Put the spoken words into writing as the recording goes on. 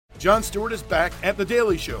Jon Stewart is back at The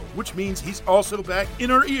Daily Show, which means he's also back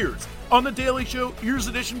in our ears on The Daily Show Ears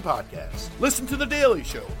Edition podcast. Listen to The Daily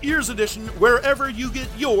Show Ears Edition wherever you get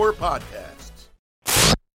your podcasts.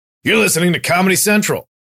 You're listening to Comedy Central.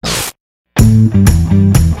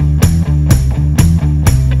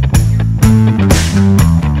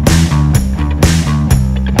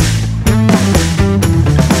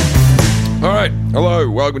 All right. Hello.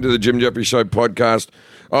 Welcome to the Jim Jeffries Show podcast.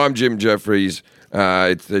 I'm Jim Jeffries.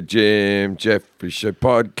 It's the Jim Jeffries Show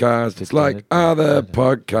podcast. It's like other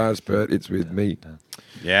podcasts, but it's with me.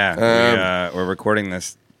 Yeah, we're recording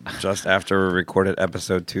this just after we recorded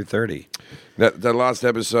episode 230. The last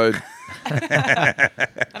episode. Not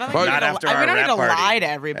after our we don't need rap to party. lie to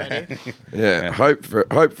everybody. Yeah.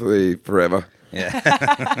 Hopefully forever.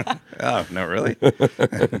 Yeah. Oh, no, really?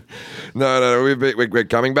 No. We're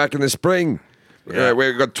coming back in the spring. Yeah.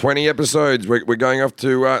 We've got 20 episodes. We're going off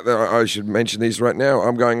to, I should mention these right now.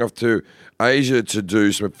 I'm going off to Asia to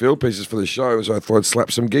do some field pieces for the show, so I thought I'd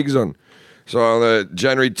slap some gigs on. So on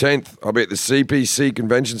January 10th, I'll be at the CPC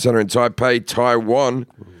Convention Center in Taipei, Taiwan.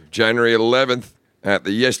 January 11th at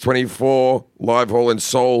the Yes 24 Live Hall in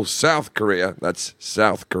Seoul, South Korea. That's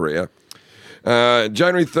South Korea.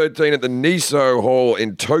 January 13th at the Nichol Hall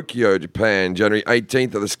in Tokyo, Japan. January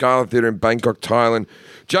 18th at the Scala Theatre in Bangkok, Thailand.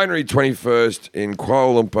 January 21st in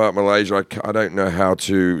Kuala Lumpur, Malaysia. I don't know how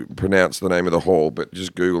to pronounce the name of the hall, but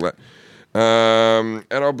just Google that. And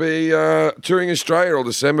I'll be touring Australia all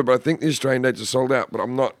December, but I think the Australian dates are sold out, but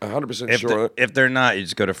I'm not 100% sure. If they're not, you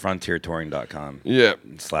just go to frontiertouring.com. Yeah.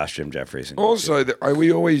 /Jim Jeffries. Also,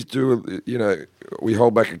 we always do, we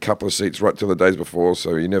hold back a couple of seats right till the days before,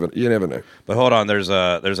 so you never know. But hold on, there's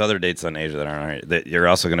other dates on Asia that aren't. That you're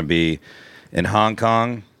also going to be in Hong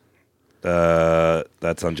Kong.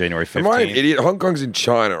 That's on January 15th. Am I an idiot? Hong Kong's in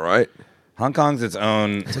China, right? Hong Kong's its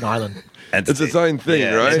own. It's an island. It's its own thing,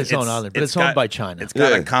 right? It's its own island, but it's owned by China. It's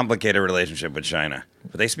got a complicated relationship with China,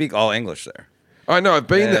 but they speak all English there. I know. I've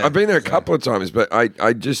been there a couple of times, but I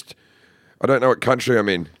don't know what country I'm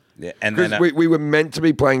in. Yeah, and because then we were meant to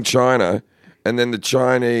be playing China, and then the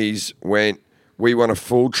Chinese went, we want a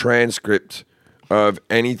full transcript of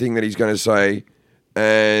anything that he's going to say,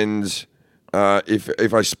 and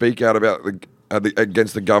if I speak out about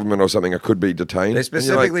against the government or something, I could be detained. They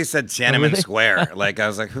specifically said Tiananmen Square. Like, I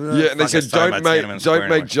was like, who the and they said don't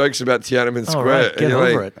make jokes about Tiananmen Square. Right, get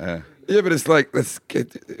over it. Yeah, but it's like, is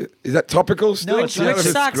that topical still? No, it's Which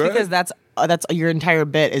Tiananmen sucks Square? because that's your entire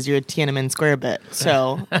bit is your Tiananmen Square bit.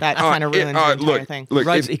 So that kind of ruins the entire thing. Look,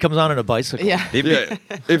 Right, he comes on a bicycle. Yeah. Yeah,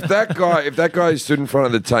 if that guy who stood in front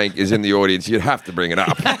of the tank is in the audience, you'd have to bring it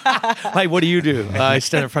up. Hey, what do you do? I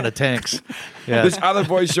stand in front of tanks. Yeah. This other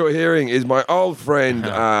voice you're hearing is my old friend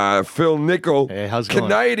Phil Nichol, Hey, how's it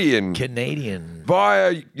going? Canadian,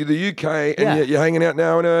 via the UK, and Yeah. you're hanging out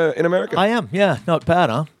now in America. I am. Yeah, not bad,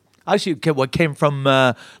 huh? Actually, came from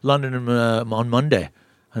London on Monday,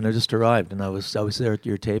 and I just arrived, and I was there at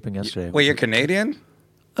your taping yesterday. Wait, you're Canadian?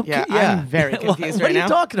 Yeah, I'm very confused what right are now. you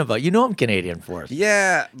talking about? You know I'm Canadian, Forrest.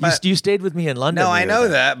 Yeah, but You stayed with me in London. no, I the know other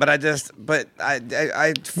day. that, but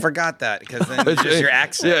I forgot that because then it's just your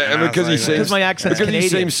accent. Yeah, and I was because he like, seems Because my accent's because he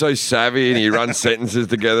Canadian. seems so savvy and he runs sentences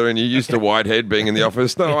together, and you're used to Whitehead being in the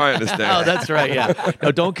office. No, I understand. Oh, that's right. Yeah.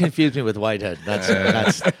 No, don't confuse me with Whitehead.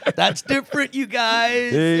 That's different, you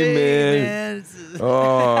guys. Hey, man.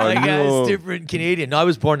 Oh, My no. guy's different Canadian. No, I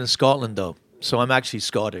was born in Scotland though, so I'm actually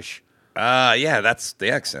Scottish. yeah, that's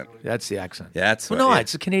the accent. That's the accent. Yeah, that's Well, no, yeah.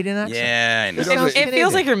 it's a Canadian accent. Yeah, I know. It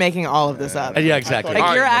feels like you're making all of this up. Yeah, exactly.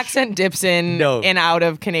 Like your accent dips in No. and out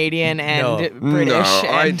of Canadian and No. British. No,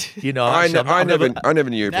 and You know, I I'm never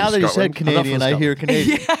knew you Now from that you Scotland. said Canadian, I hear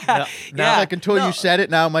Canadian. yeah. Now, Like until you said it,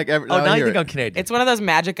 now I'm like, Oh, now I you hear think it. I'm Canadian. It's one of those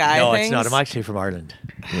magic eye No, things. it's not. I'm actually from Ireland.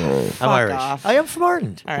 Fuck I'm Irish. off. I am from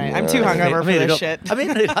Ireland. All right, I'm too hungover for made it this up. shit. I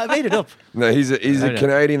made it up. No, he's a I know.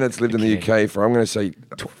 Canadian that's lived in the UK for, I'm going to say,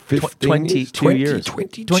 22 years.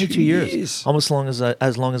 22 years. Almost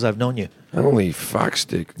as long as I've known you. Holy fuck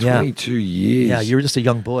stick. Yeah. 22 years. Yeah, you were just a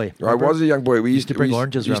young boy. I was a young boy. We used to bring we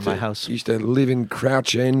oranges used around my house. Used to live in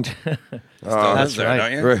Crouch End. That's there, right.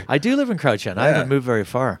 don't you? Right. I do live in Crouch End. I Yeah. haven't moved very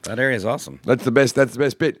far. That area is awesome. That's the best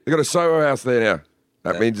bit. They got a Soho house there now.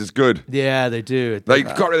 That means it's good. Yeah, they do. They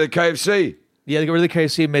got rid of the KFC. Yeah, they got rid of the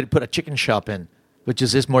KFC and put a chicken shop in, which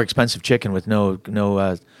is this more expensive chicken with no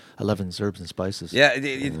 11 herbs and spices. Yeah,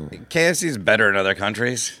 KFC is better in other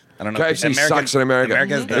countries. I don't know. KFC sucks in America.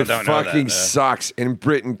 Americans It don't know fucking that. sucks. In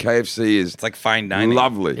Britain, KFC is It's like fine dining.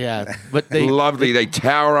 lovely. Yeah, but they lovely. They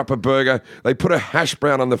tower up a burger. They put a hash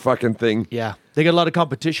brown on the fucking thing. Yeah. They get a lot of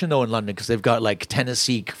competition though in London because they've got like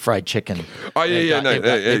Tennessee fried chicken. Oh yeah,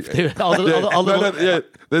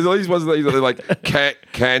 There's all these ones that are like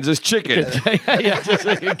Kansas chicken. yeah, just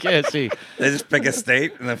like in KFC. They just pick a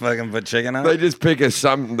state and they fucking put chicken on They it. just pick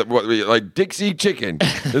like Dixie chicken.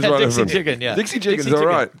 Dixie chicken, yeah. Dixie chicken's all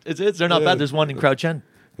right. They're not bad. There's one in Crouch End.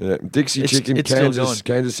 Yeah, Dixie chicken, it's still going.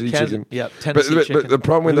 Kansas City chicken. Yeah, Tennessee chicken. But the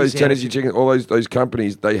problem with those Louisiana Tennessee chicken, all those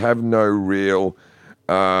companies, they have no real.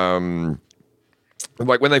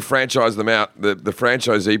 Like when they franchise them out, the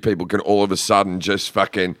franchisee people can all of a sudden just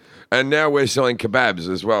fucking. And now we're selling kebabs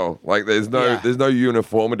as well. Like there's no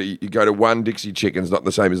uniformity. You go to one Dixie chicken's not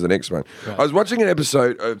the same as the next one. Right. I was watching an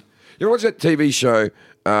episode of. You ever watch that TV show,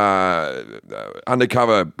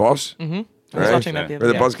 Undercover Boss? Mm-hmm. I was watching that the other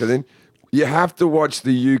Where day. the boss comes in. You have to watch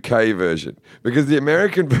the UK version because the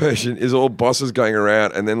American version is all bosses going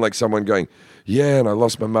around and then like someone going, yeah, and I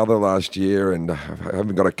lost my mother last year and I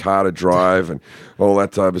haven't got a car to drive and all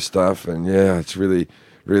that type of stuff. And yeah, it's really,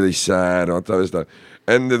 really sad. All that type of stuff.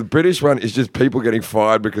 And the British one is just people getting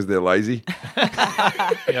fired because they're lazy.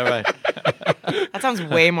 Yeah, right. That sounds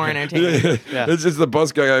way more entertaining. Yeah. It's just the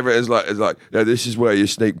boss going over. It's like, yeah, this is where you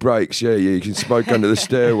sneak breaks. Yeah, you can smoke under the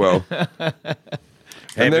stairwell.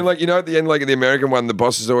 And then, like, you know, at the end, like in the American one, the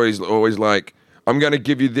boss is always like, I'm going to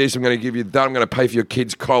give you this, I'm going to give you that, I'm going to pay for your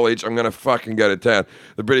kids' college, I'm going to fucking go to town.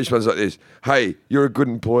 The British one's like this, hey, you're a good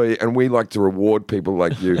employee and we like to reward people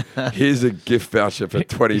like you. Here's a gift voucher for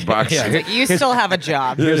 $20. Yeah. Like, you still have a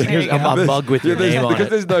job. Here's There you a go. mug with your name on because it.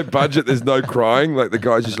 there's no budget, there's no crying. Like the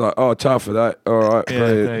guy's just like, oh, tough for that. All right.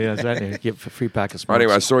 Yeah, exactly. Give a free pack of smokes.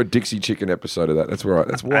 Anyway, I saw a Dixie Chicken episode of that. That's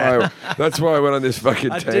why I went on this fucking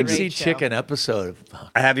A tangent. Dixie Great show. chicken episode.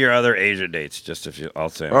 I have your other Asia dates, just if you. I'll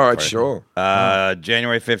say. All right, sure.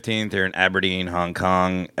 January 15th, you're in Aberdeen, Hong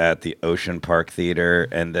Kong, at the Ocean Park Theater,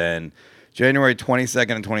 and then January 22nd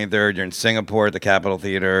and 23rd, you're in Singapore at the Capitol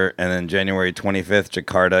Theater, and then January 25th,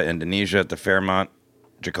 Jakarta, Indonesia, at the Fairmont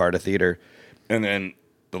Jakarta Theater, and then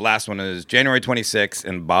the last one is January 26th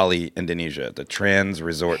in Bali, Indonesia, at the Trans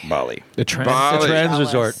Resort Bali. The Bali. Trans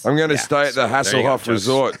Resort. I'm going to stay at the There you go, Hasselhoff Jess.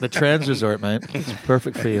 Resort. The Trans Resort, mate. It's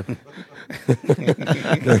perfect for you.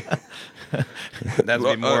 That'd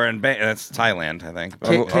be more in that's Thailand, I think.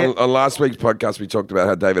 On last week's podcast, we talked about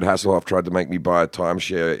how David Hasselhoff tried to make me buy a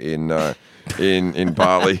timeshare in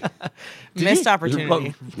Bali. Missed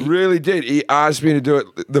opportunity. Really did. He asked me to do it.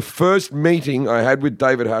 The first meeting I had with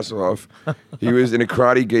David Hasselhoff, he was in a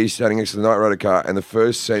karate gi standing next to the Night Rider car, and the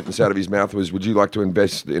first sentence out of his mouth was, "Would you like to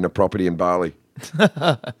invest in a property in Bali?"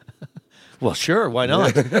 Well, sure. Why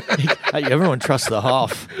not? Everyone trusts the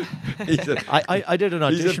Hoff. I did an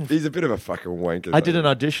audition. He's a bit of a fucking wanker. I did an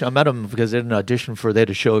audition. I met him because they did an audition they had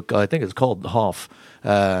a show. I think it's called Hoff,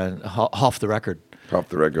 Hoff the Record. Off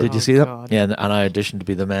the record. Did you see that? God. Yeah, and I auditioned to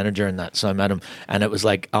be the manager in that. So I met him, and it was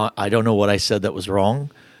like I don't know what I said that was wrong.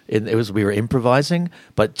 We were improvising,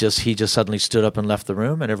 but he just suddenly stood up and left the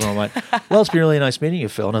room, and everyone went, "Well, it's been really nice meeting you,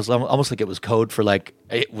 Phil." And it was almost like it was code for like,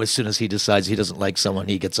 as soon as he decides he doesn't like someone,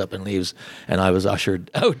 he gets up and leaves, and I was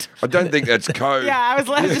ushered out. I don't think that's code. Yeah, I was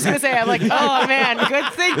just going to say, I'm like, oh, man,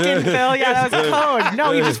 good thinking, Phil. Yeah, that was code.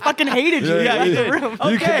 No, he just fucking hated you. Yeah, He left yeah. the room.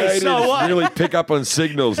 You Okay, Canadians so what? really pick up on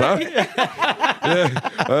signals, huh? Yeah.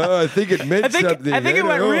 I think it meant something. I think it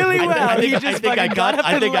went really well. I He think, just I, think I fucking got. up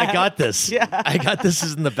I and think I left. got this. Yeah. I got this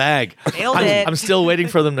is in the bag. Nailed it. I'm still waiting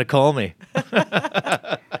for them to call me.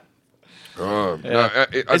 Oh, Yeah. no,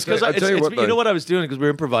 It's because I tell you what, you know though. what I was doing because we were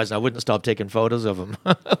improvising. I wouldn't stop taking photos of him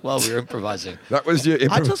while we were improvising. That was your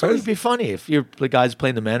I just thought it'd improvised? be funny if the guy's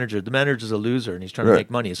playing the manager. The manager's a loser and he's trying to Right. make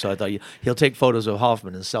money. So I thought he'll take photos of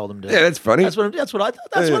Hoffman and sell them to. Yeah, that's funny. That's what I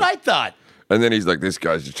thought. That's Yeah. what I thought. And then he's like, this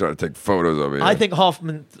guy's just trying to take photos of me. I think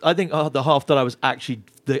Hoffman. I think the Hoff thought I was actually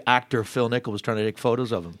the actor Phil Nichol was trying to take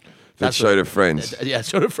photos of him. that showed of friends. Yeah,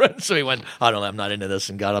 sort of friends. So he went, I'm not into this,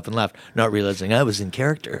 and got up and left, not realizing I was in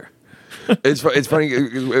character. It's funny.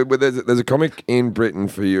 There's a comic in Britain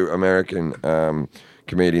for you American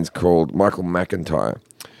comedians called Michael McIntyre.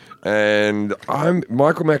 And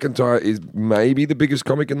Michael McIntyre is maybe the biggest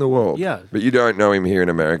comic in the world. Yeah. But you don't know him here in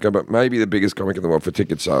America, but maybe the biggest comic in the world for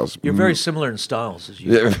ticket sales. You're very similar in styles as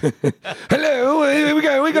you. Yeah. Hello, here we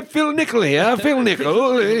go. We got Phil Nichol here. Phil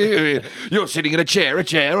Nichol. You're sitting in a chair,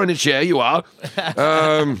 on a chair. You are.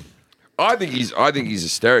 I think he's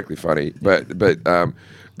hysterically funny.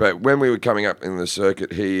 But when we were coming up in the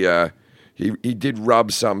circuit, he did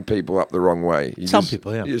rub some people up the wrong way. Some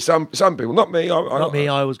people, yeah. Some people, not me. Not me.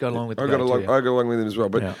 I always got along with. I the got guy along. too, I got along with him as well.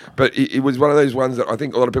 But Yeah. but it was one of those ones that I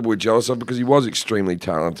think a lot of people were jealous of because he was extremely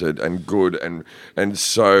talented and good and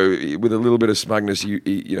so with a little bit of smugness,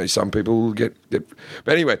 you know, some people will get. But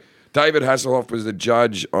anyway, David Hasselhoff was the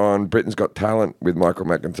judge on Britain's Got Talent with Michael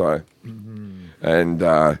McIntyre. And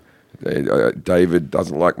David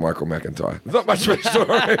doesn't like Michael McIntyre. There's not much of a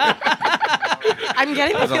story. I'm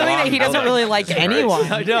getting the feeling that he doesn't really like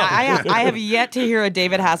anyone. I know. I have yet to hear a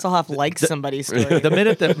David Hasselhoff like somebody's story. The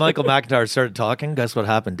minute that Michael McIntyre started talking, guess what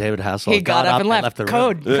happened? David Hasselhoff He got up and left. the room.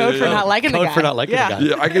 Code for not liking the guy. Code for not liking the guy.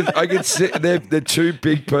 Yeah, I can see they're two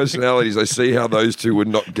big personalities. I see how those two would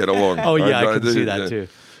not get along. Oh yeah, I can see that too.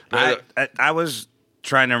 I was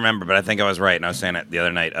trying to remember, but I think I was right, and I was saying it the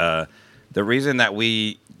other night. The reason that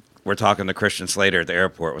we were talking to Christian Slater at the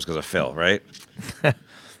airport was because of Phil, right?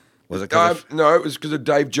 Was it because No, it was because of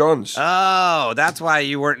Dave Johns. Oh, that's why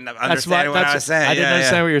you weren't understanding what I was saying. I didn't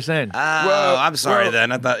understand what you were saying. Well, I'm sorry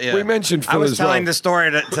then. I thought we mentioned Phil I was as telling well. the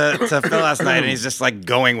story to Phil last night, and he's just like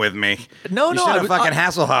going with me. No, you no, should I have was- fucking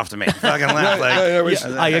Hasselhoffed me. Fucking left.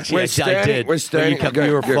 I did. We're standing.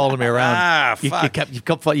 You were following me around. Ah, You fuck. kept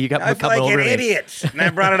coming I feel like over an me. idiot, and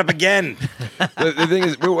I brought it up again. The thing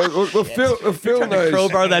is, Phil knows.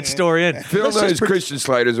 Crowbar that story in. Phil knows Christian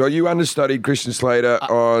Slater as well. You understudied Christian Slater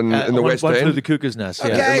in the West One Flew End. the Cuckoo's Nest.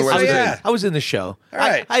 Okay, Yeah. In the West End. I was in the show. All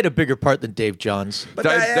right. I had a bigger part than Dave Johns. Dave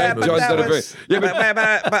Johns did a bit. Yeah,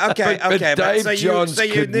 but okay, but okay. Dave so you Johns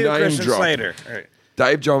knew could name Christian drop. Slater. All right.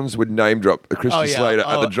 Dave Johns would name drop Christian Slater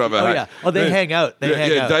at the drummer. Oh yeah. Oh, they hang out. They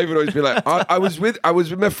hang out. David would always be like, I was with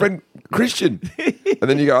my friend Christian, and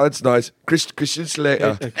then you go, oh, that's nice, Christian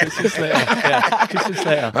Slater. Christian Slater. Yeah. Christian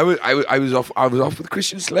Slater. I was off with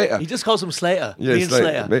Christian Slater. He just calls him Slater. Yeah, Me and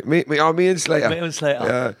Slater. Me and Slater. Me and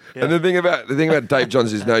Slater. Yeah. And the thing about Dave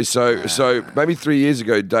Johns is so maybe 3 years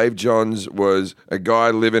ago, Dave Johns was a guy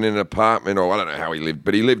living in an apartment, or I don't know how he lived,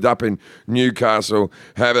 but he lived up in Newcastle,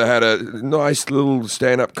 had a nice little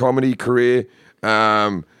stand-up comedy career.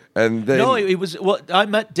 And then No, it was. Well, I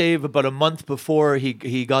met Dave about a month before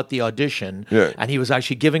he got the audition, Yeah. and he was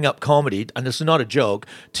actually giving up comedy, and this is not a joke,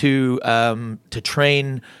 to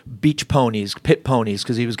train beach ponies, pit ponies,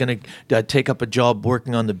 because he was going to take up a job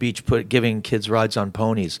working on the beach, giving kids rides on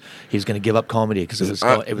ponies. He was going to give up comedy because it was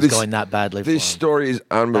going that badly. This for him. story is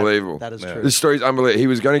unbelievable. That is true. This story is unbelievable. He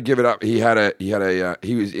was going to give it up. He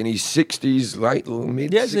was in his 60s,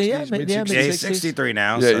 mid 60s, yeah, mid yeah, 60s. Yeah, he's 60s. 63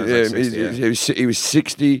 now. Yeah, so it's like 60, he was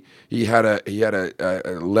 60. He had a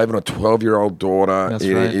 11 or 12-year-old daughter. That's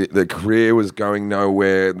right. The career was going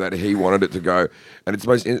nowhere that he wanted it to go. And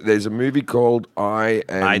there's a movie called I,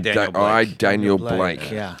 Daniel Blake.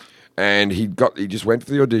 Yeah. And he just went for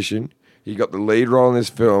the audition. He got the lead role in this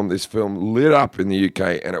film. This film lit up in the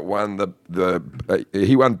UK, and it won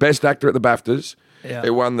he won Best Actor at the BAFTAs. Yeah.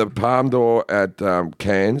 It won the Palme d'Or at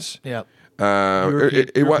Cannes. Yeah.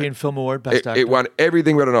 It won- European Film Award, Best Actor. It won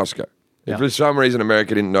everything but an Oscar. Yeah. For some reason,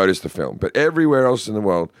 America didn't notice the film, but everywhere else in the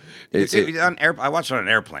world, I watched it on an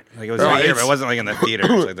airplane. Like it was Oh, here, it's- but it wasn't like in the theater.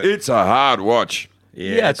 It was like it's a hard watch.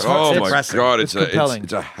 Yeah, it's Oh my impressive. god, It's it's compelling.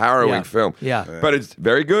 a harrowing Yeah. film. Yeah. But it's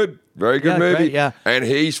very good movie. great, yeah. And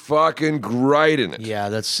he's fucking great in it. Yeah,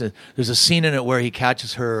 that's there's a scene in it where he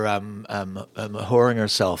catches her whoring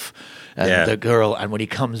herself, and Yeah. the girl, and when he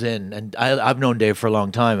comes in, and I've known Dave for a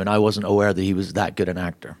long time, and I wasn't aware that he was that good an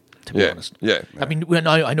actor. To be honest, Yeah. I mean,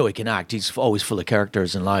 I know he can act. He's always full of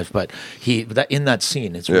characters in life, but in that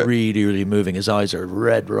scene, it's really, really moving. His eyes are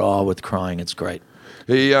red raw with crying. It's great.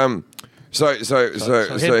 He had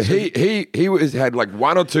like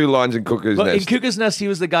one or two lines in Cuckoo's But in Nest. Cuckoo's Nest, he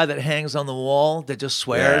was the guy that hangs on the wall that just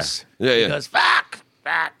swears. Yeah, yeah. He goes fuck,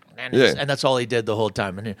 and, Yeah. and that's all he did the whole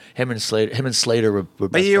time. And him and Slater were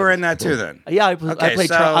But best you were buddies. in that too, then. Yeah, I Okay, played.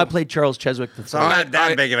 so- I played Charles Cheswick. So I'm not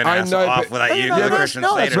that big of an I asshole know, off but- without you, No, the that's- Christian no,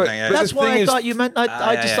 Slater but- thing. but That's the why thing I is- thought you meant.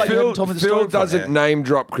 I just thought you hadn't told me the story. Phil before. doesn't name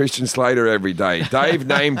drop Christian Slater every day. Dave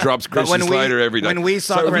name drops Christian Slater every day. When we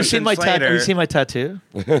saw Have you Christian seen my Slater, Have you seen my tattoo?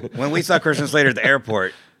 when we saw Christian Slater at the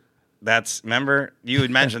airport, remember you had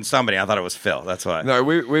mentioned somebody. I thought it was Phil. That's why. No,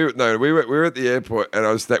 we were at the airport, and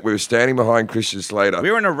we were standing behind Christian Slater. We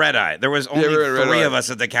were in a red eye. There was only we were in a red three eye. of us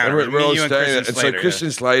at the counter. And we're all Me, you, and standing Christian there. Slater. And so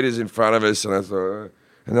Christian Slater's in front of us, and I thought,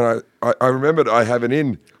 and then I remembered I have an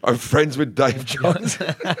in. I'm friends with Dave Johns.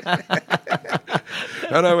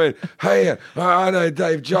 And I went, hey, I know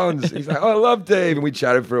Dave Johns. He's like, I love Dave. And we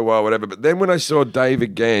chatted for a while, whatever. But then when I saw Dave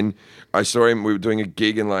again, I saw him, we were doing a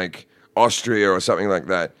gig in like Austria or something like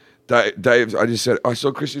that. Dave, I just said, I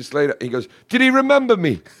saw Christian Slater. He goes, did he remember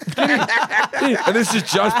me? And this is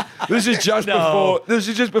just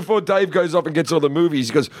before Dave goes off and gets all the movies.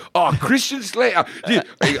 He goes, oh, Christian Slater.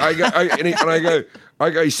 I I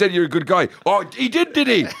go, he said you're a good guy. Oh, he did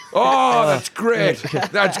he? Oh, that's great.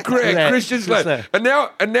 That's great. Yeah, Christian Slater. And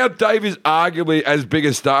now Dave is arguably as big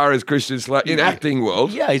a star as Christian Slater in acting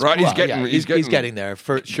world. Yeah, right. Well, He's getting there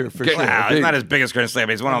for sure. Wow, he's not as big as Christian Slater,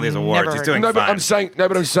 but he's won all these awards. He's doing no, but fine. I'm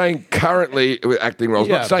saying currently with acting roles.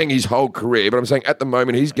 Yeah. Not saying his whole career, but I'm saying at the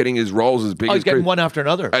moment he's getting his roles as big Oh, as he's getting one after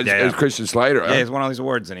another. as Christian Slater. Yeah, he's won all these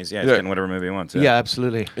awards, and he's getting whatever movie he wants. Yeah,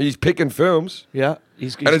 absolutely. He's picking films. Yeah,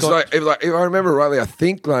 And it's like if I remember rightly, I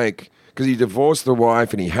think like because he divorced the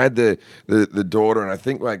wife and he had the daughter, and I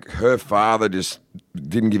think like her father just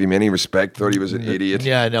didn't give him any respect, thought he was an idiot.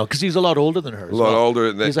 Yeah, no, because he's a lot older than her. A lot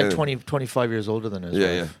older. He's like 20, 25 years older than his wife.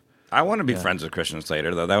 Yeah. I want to be friends with Christian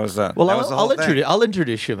Slater, though. That was well. I'll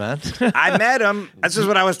introduce you, man. I met him. This is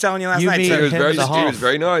what I was telling you last night. meet So He was him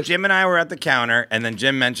very nice. Jim and I were at the counter, and then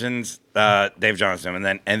Jim mentions Dave Johnson,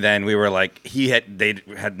 and then we were like, they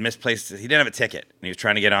had misplaced. He didn't have a ticket, and he was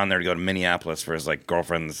trying to get on there to go to Minneapolis for his like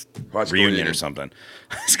girlfriend's reunion or something.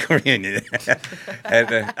 High school reunion. And,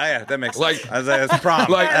 that makes sense. I was like, it's prom.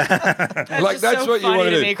 That's that's so what you funny wanted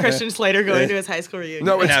to to me. Christian Slater going to his high school reunion.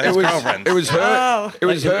 No, girlfriend. it was her. Oh. It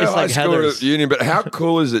was her It's high like school Heather's. reunion. But how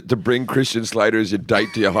cool is it to bring Christian Slater as your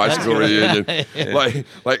date to your high school reunion?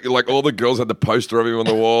 Like all the girls had the poster of him on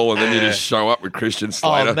the wall, and then you just show up with Christian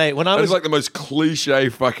Slater. Oh, mate, when I It was like the most cliche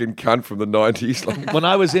fucking cunt from the 90s. Like, when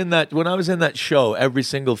I was in that show, every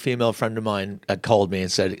single female friend of mine called me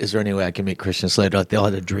and said, "Is there any way I can meet Christian Slater?" Like, they all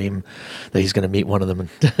had a dream that he's going to meet one of them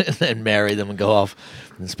and marry them and go off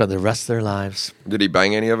and spend the rest of their lives. did he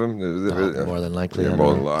bang any of them? More than likely, Yeah, I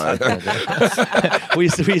more don't than know. likely.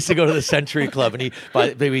 we used to go to the Century Club, and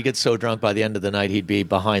we'd get so drunk by the end of the night he'd be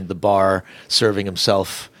behind the bar serving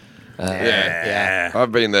himself. Yeah.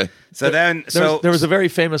 I've been there. So then, There was a very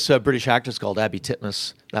famous British actress called Abby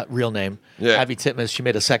Titmus. That real name. Yeah. Abby Titmus. She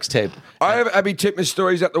made a sex tape. I have Abby Titmus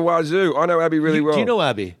stories at the wazoo. I know Abby really well. Do you know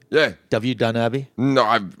Abby? Yeah. Have you done Abby? No,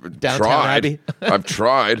 I've Downtown tried. Abbey? I've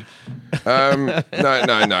tried. No.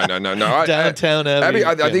 Downtown Abbey.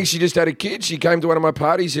 Abby, I think she just had a kid. She came to one of my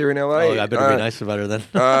parties here in LA. Oh, I better be nice about her then.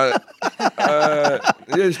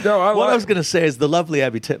 Yes, no, I What I like was going to say is the lovely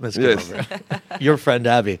Abby Titmus came Yes. over. Your friend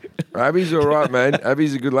Abby. Abby's all right, man.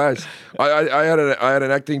 Abby's a good lass. I had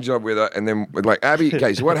an acting job with her, and then like Abby.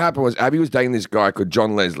 Okay, so what happened was Abby was dating this guy called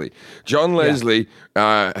John Leslie. John Leslie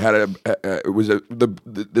was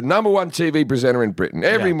the number one TV presenter in Britain.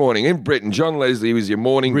 Every morning in Britain, John Leslie was your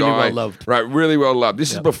morning Really guy. well loved. Right, really well loved.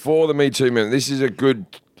 This is before the Me Too movement. This is a good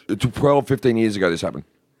 12, 15 years ago this happened.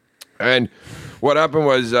 And what happened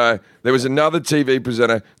was there was another TV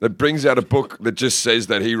presenter that brings out a book that just says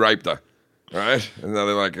that he raped her. Right? And then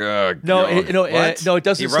they're like, oh, No, God. no, it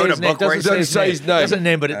doesn't He say wrote his a name. book where he Doesn't doesn't say his name. Doesn't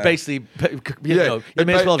name, but it basically, you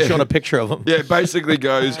may as well have shown a picture of him. Yeah, it basically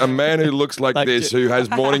goes, a man who looks like this, who has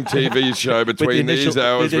morning TV show between these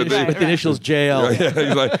hours with the initials JL. Yeah,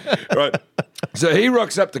 he's like, right. So he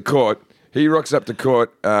rocks up to court.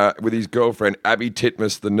 With his girlfriend, Abby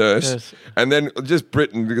Titmus, the nurse. Yes. And then just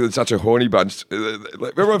Britain, because it's such a horny bunch,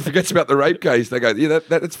 everyone forgets about the rape case. They go, yeah,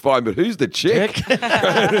 that's fine, but who's the chick?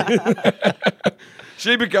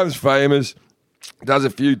 She becomes famous, does a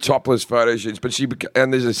few topless photo shoots, but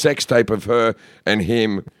and there's a sex tape of her and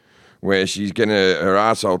him where she's getting her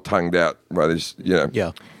asshole tongued out by this,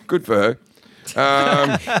 Yeah. Good for her.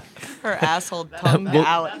 Her asshole tongued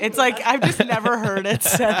out. It's like I've just never heard it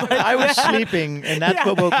said like I was that. sleeping, and that's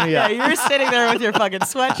what woke me Yeah, up. you're sitting there with your fucking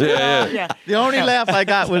sweatshirt on. Yeah. The only laugh I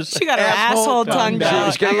got was She got her asshole tongued out.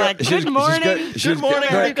 was getting I'm a- like, she was- good morning. she was Good morning.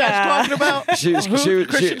 getting- What are you guys talking about? She was-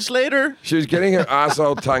 Christian Slater. She was getting her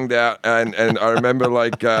asshole tongued out, and I remember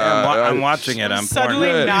like I'm watching it. I'm Suddenly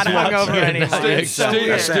pouring. not hungover anymore. It's so Steve-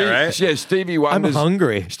 weird. Steve- right? Yeah, Stevie Wonder's.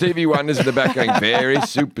 hungry. Stevie Wonder's in the back going, very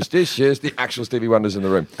superstitious. The actual Stevie Wonder's in the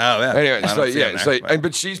room. Oh, yeah. Anyway, I so don't see yeah, him so there, but-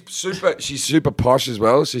 but she's super posh as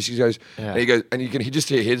well. So she goes, and he goes, and you can just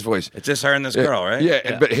hear his voice. It's just her and this girl, right?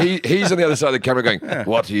 Yeah, but he's on the other side of the camera going,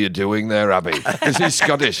 "What are you doing there, Abby?" Because he's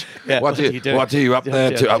Scottish. Yeah, What are you up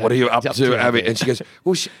there to? What are you up to, Abby? Abby? And she goes,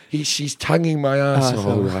 "Well, she's tonguing my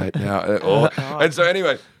asshole right now." And so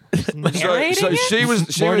anyway. So she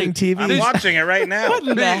was Morning TV. I'm watching it right now. What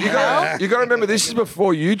the hell? You got to remember, this is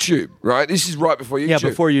before YouTube, right? This is right before YouTube. Yeah,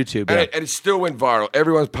 before YouTube, and, yeah. and it still went viral.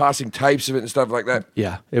 Everyone's passing tapes of it and stuff like that.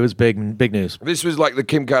 Yeah, it was big news. This was like the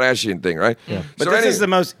Kim Kardashian thing, right? Yeah. But So this is the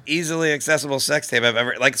most easily accessible sex tape I've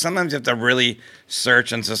ever. Like sometimes you have to really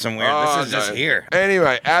search into some weird. This is just here.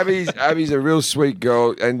 Anyway, Abby's a real sweet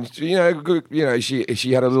girl, and good,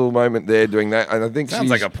 she had a little moment there doing that, and I think Sounds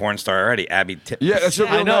like a porn star already. Abby Titmus. Yeah, that's a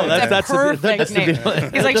real I know. name. That's Perfect name. the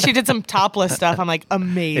He's like, she did some topless stuff. I'm like,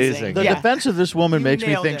 amazing. Amazing. The Yeah. defense of this woman You makes me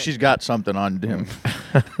nailed think it. she's got something on him.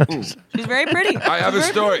 She's very pretty. I have a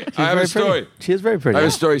story. She is very pretty. I have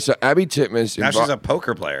a story. So Abby Titmus. Now she's a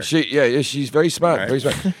poker player. She's very smart. Right. Very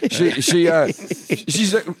smart.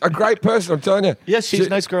 She's a great person. I'm telling you. Yes, she's a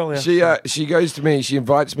nice girl. Yeah. She goes to me. She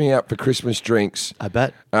invites me out for Christmas drinks. I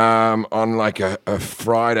bet. On like a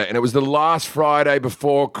Friday, and it was the last Friday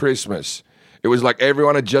before Christmas. It was like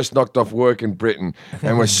everyone had just knocked off work in Britain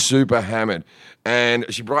and was super hammered. And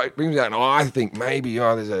she brings me out, and I think maybe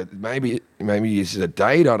this is a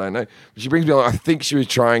date. I don't know. But she brings me out. I think she was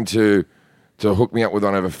trying to hook me up with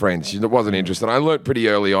one of her friends. She wasn't interested. I learnt pretty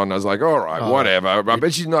early on. I was like, all right, whatever. I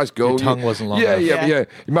bet she's a nice girl. Your tongue wasn't long yeah, enough.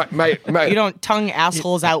 Yeah. Mate. You don't tongue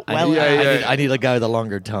assholes out well Yeah, enough. yeah. I need a guy with a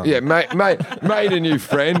longer tongue. Yeah, made a new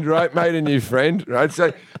friend, right? Made a new friend, right?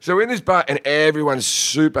 So we're in this bar, and everyone's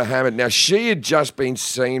super hammered. Now, she had just been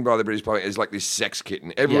seen by the British public as like this sex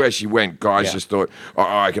kitten. Everywhere she went, guys just thought, oh,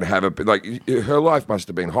 I can have a... Like, her life must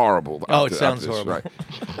have been horrible. It sounds horrible.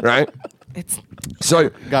 Right? It's So...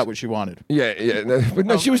 Got what she wanted. Yeah.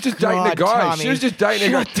 No, she was just dating a God, guy. Tommy. She was just dating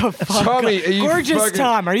a guy. Shut the fuck Tommy, up. are you Gorgeous fucking...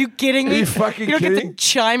 Tom, are you kidding me? Are you fucking You don't get kidding? to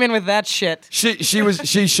chime in with that shit. She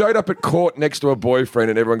showed up at court next to her boyfriend,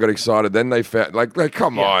 and everyone got excited. Then they found like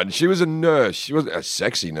come on, she was a nurse. She wasn't a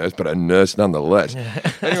sexy nurse, but a nurse nonetheless.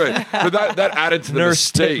 Anyway, but that added to the Nurse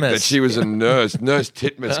mystique Titmus. that she was a nurse. Nurse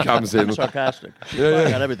Titmus comes in. Sarcastic. Yeah.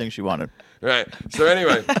 Got everything she wanted. Right. So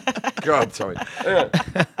anyway, God, Tommy.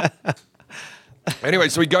 Anyway,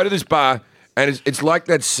 so we go to this bar, and it's like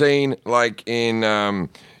that scene, like in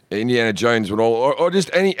Indiana Jones, or just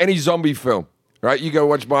any zombie film. Right, you go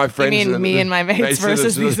watch My Friends. mean Me and My Mates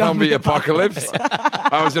versus the zombie apocalypse?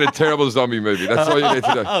 I was in a terrible zombie movie. That's all you need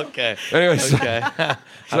to know. Okay. Anyway, so, I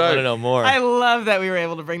want to know more. I love that we were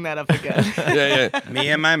able to bring that up again. yeah. Me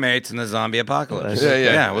and my mates in the zombie apocalypse.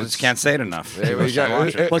 Yeah. We just can't say it enough. There we go.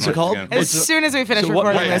 Watch it. What's it called? As soon as we finish So what-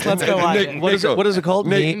 recording this, let's go watch Nick, it. What is it called?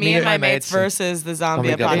 Me and My Mates versus the zombie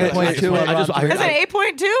Oh my God. apocalypse. 8.2 on Is Rotten it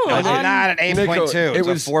 8.2? It's not an 8.2. Nichol, It it was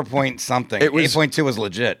was- a 4 point something. it was- 8.2 was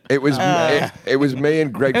legit. It was me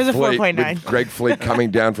and Greg It was a Fleet. 4.9. With Greg Fleet coming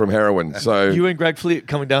down from heroin. So You and Greg Fleet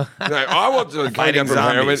coming down. no, I wasn't coming Fighting down from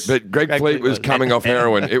heroin, zombies. but Greg Fleet was coming off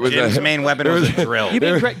heroin. It was Jim's main weapon was a drill. You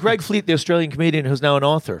mean Greg Fleet, the Australian comedian who's now an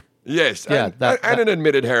author? Yes, Yeah, and an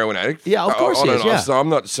admitted heroin addict. Yeah, of course on he and is, off, yeah. So I'm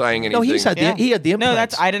not saying anything. No, he had the No,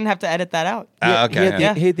 implants. I didn't have to edit that out. He had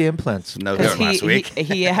Okay. he had the implants. No Because good last week.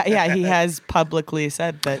 he has publicly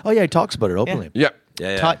said that. Oh yeah, he talks about it openly. Yep.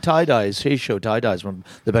 Yeah. Tie dyes. His show Tie Dyes, one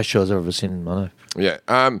of the best shows I've ever seen in my life. Yeah.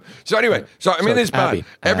 So anyway, so I'm in this bar. Abby.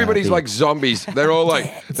 Everybody's Abby. like zombies. They're all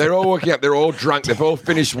walking up. They're all drunk. They've all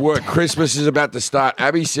finished work. Christmas is about to start.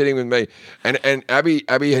 Abby's sitting with me, and Abby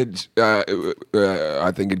had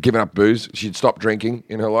I think had given up booze. She'd stopped drinking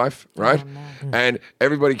in her life, right? And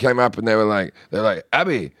everybody came up and they're like,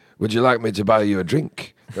 Abby, would you like me to buy you a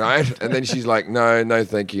drink? Right? And then she's like, no,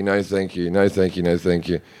 thank you, no, thank you, no, thank you, no, thank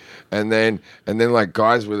you. And then like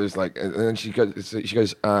guys were just like, and then she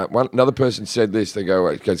goes, another person said this. They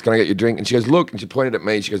go, can I get you a drink? And she goes, look, and she pointed at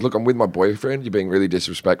me. She goes, look, I'm with my boyfriend. You're being really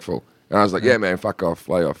disrespectful. And I was like, yeah, man, fuck off,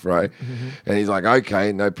 lay off, right? And he's like,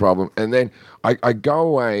 okay, no problem. And then I go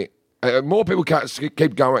away. More people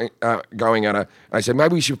keep going at her. And I said,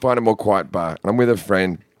 maybe we should find a more quiet bar. And I'm with a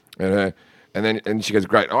friend and she goes,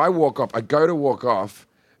 great. I walk off. I go to walk off.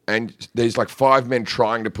 And there's like 5 men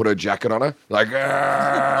trying to put her jacket on her,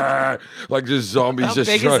 like just zombies. How just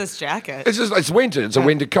big trying- is this jacket? It's winter. It's a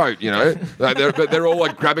winter coat, you know. Like they're all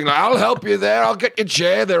like grabbing, like, I'll help you there. I'll get your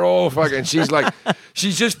chair. They're all fucking. She's like,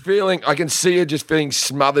 she's just feeling. I can see her just feeling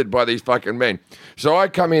smothered by these fucking men. So I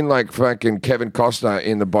come in like fucking Kevin Costner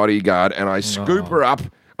in The Bodyguard, and I scoop her up.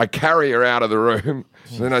 I carry her out of the room.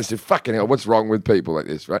 And then I said, fucking hell, what's wrong with people like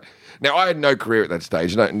this, right? Now, I had no career at that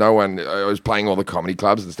stage. No one, I was playing all the comedy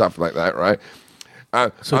clubs and stuff like that, right?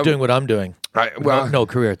 So doing what I'm doing. No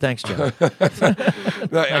career. Thanks, Jim.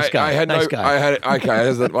 Nice guy. I had Nice no, guy. I had, okay, I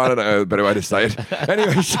don't know a better way to say it.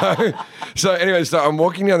 Anyway, so I'm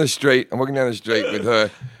walking down the street with her,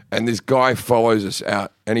 and this guy follows us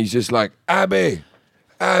out, and he's just like, Abby,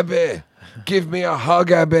 give me a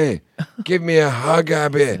hug, Abby. Give me a hug,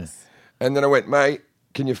 Abby. And then I went, mate,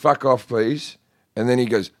 can you fuck off, please? And then he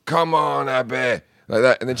goes, come on, Abby. Like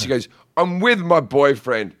that. And then she goes, I'm with my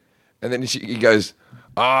boyfriend. And then he goes,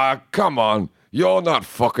 come on. you're not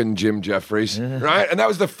fucking Jim Jeffries, right? And that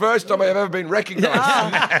was the first time I've ever been recognized.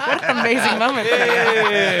 What an amazing moment.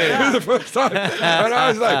 It was the first time. And I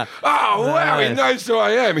was like, oh, wow, he knows who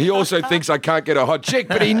I am. He also thinks I can't get a hot chick,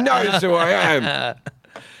 but he knows who I am.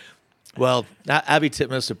 Well, Abby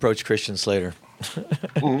Titmus approached Christian Slater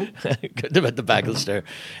at the back of the stair,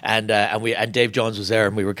 and Dave Johns was there,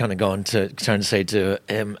 and we were kind of trying to say to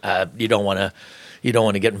him, you don't want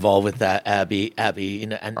to get involved with that, Abby, you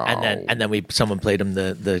know, and then someone played him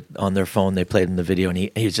the on their phone. They played him the video, and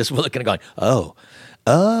he was just looking and going, oh.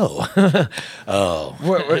 Why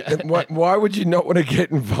would you not want to get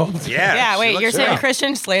involved? Yeah, wait, you're saying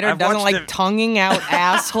Christian Slater doesn't like tonguing out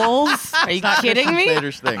assholes? Are you kidding me?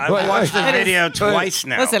 Slater's thing. I've watched the video twice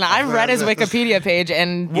now. Listen, I've read his Wikipedia page,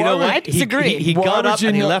 and you know what? I disagree. He got up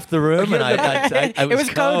and he left the room, and I it was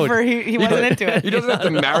code for he wasn't into it. He doesn't have to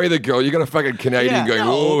marry the girl. You got a fucking Canadian going,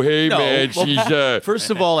 oh, hey, man, she's... First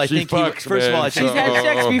of all, I think she's had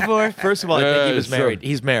sex before. First of all, I think he was married.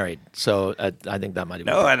 He's married, so I think that might have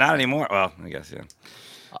been. No, not anymore. Well, I guess, yeah.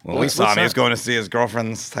 When we saw him, he was going to see his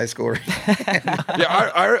girlfriend's high school.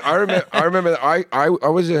 I remember that I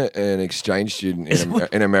was an exchange student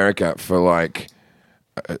in America for like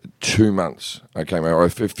 2 months. I came over, or a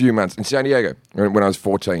few months in San Diego when I was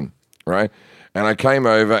 14, right? And I came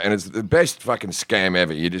over, and it's the best fucking scam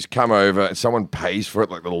ever. You just come over, and someone pays for it,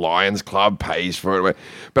 like the Lions Club pays for it.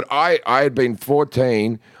 But I had been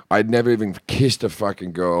 14. I'd never even kissed a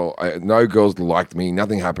fucking girl. No girls liked me.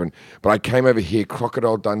 Nothing happened. But I came over here.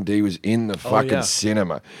 Crocodile Dundee was in the fucking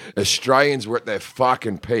cinema. Australians were at their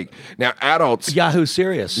fucking peak. Now, adults... Yahoo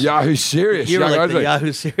Serious. Yahoo Serious. You were like the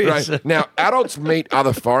Yahoo Serious. Right. Now, adults meet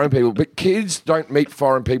other foreign people, but kids don't meet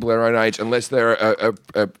foreign people their own age unless they're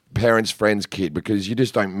a parent's friend's kid, because you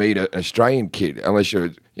just don't meet an Australian kid unless you're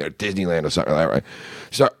Disneyland or something like that, right?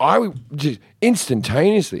 So I just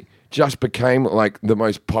instantaneously just became like the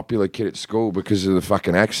most popular kid at school because of the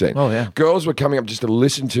fucking accent. Oh, yeah. Girls were coming up just to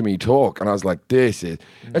listen to me talk, and I was like, this is...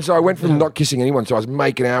 And so I went from not kissing anyone, so I was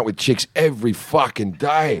making out with chicks every fucking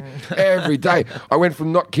day. Every day. I went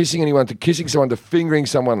from not kissing anyone to kissing someone to fingering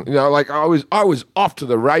someone. You know, like I was off to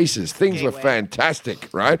the races. Things were fantastic,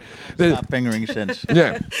 right? Stop fingering since.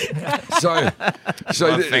 Yeah. So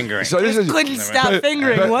fingering. So this is... Couldn't stop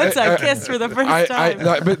fingering once I kissed for the first time.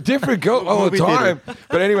 No, but different girl all the time.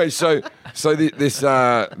 But anyway, I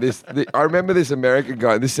remember this American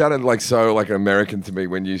guy. This sounded like an American to me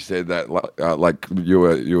when you said that, like you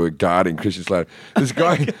were guarding Christian Slater. This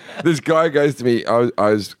guy goes to me. I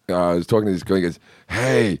was talking to this girl. He goes,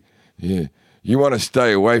 "Hey, you want to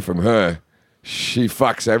stay away from her? She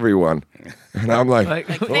fucks everyone." And I'm like,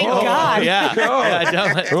 thank God. Yeah.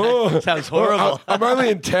 Sounds horrible. I'm only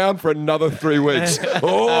in town for another 3 weeks.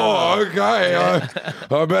 Oh, okay.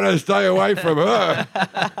 I better stay away from her.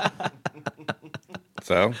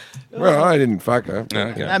 So? Well, I didn't fuck her.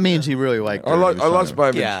 Okay. That means he really liked her. I lost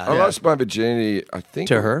my virginity, I think.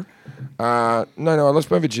 To her? No, I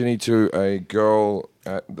lost my virginity to a girl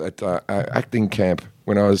at acting camp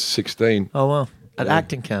when I was 16. Oh, well. At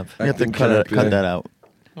acting camp. You have to cut that out.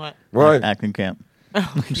 What? Why? Acting camp.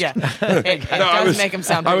 Yeah. It does make him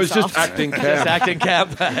sound I was soft. just acting camp. Just acting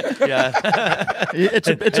camp. Yeah.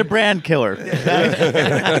 It's a brand killer.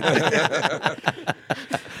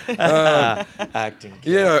 Acting camp.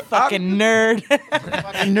 You know, Fucking nerd.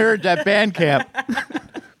 Fucking nerd at band camp.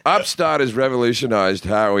 Upstart has revolutionized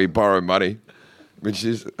how we borrow money. Which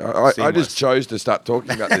is, I just chose to start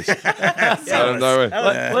talking about this. I don't know.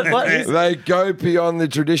 They go beyond the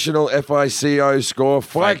traditional FICO score.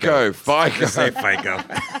 FICO. Say FICO.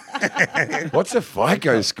 What's a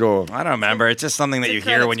FICO score? I don't remember. It's just something that you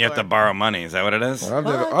hear when you have to borrow money. Is that what it is?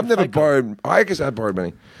 I've never borrowed. I guess I borrowed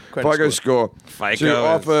money. FICO score to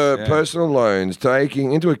offer personal loans,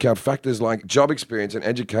 taking into account factors like job experience and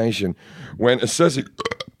education when assessing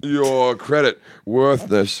your credit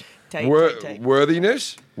worthiness.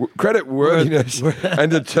 Worthiness, credit worthiness, and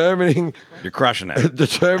determining you're crushing it.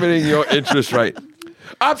 Determining your interest rate.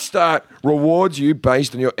 Upstart rewards you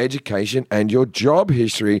based on your education and your job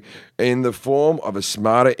history in the form of a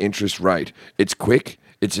smarter interest rate. It's quick,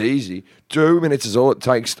 it's easy. 2 minutes is all it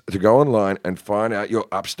takes to go online and find out your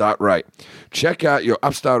Upstart rate. Check out your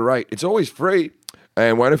Upstart rate. It's always free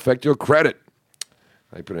and won't affect your credit.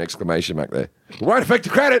 They put an exclamation mark there. It won't affect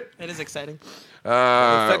your credit. It is exciting.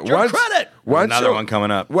 Credit. Another one coming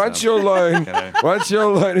up. Once your loan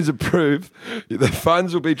is approved, the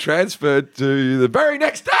funds will be transferred to you the very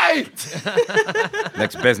next day.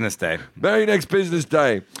 Next business day. Very next business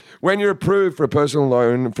day. When you're approved for a personal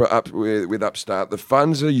loan with Upstart, the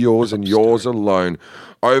funds are yours and yours alone.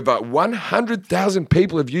 Over 100,000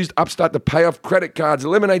 people have used Upstart to pay off credit cards,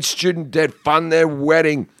 eliminate student debt, fund their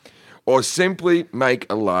wedding, or simply make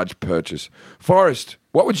a large purchase. Forrest,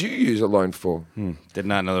 what would you use a loan for? Did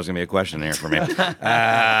not know there was going to be a question here for me.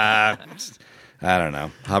 I don't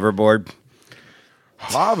know. Hoverboard.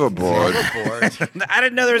 Hoverboard. I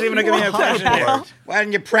didn't know there was even going to be a question here. Why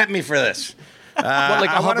didn't you prep me for this?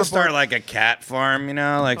 I want to start like a cat farm,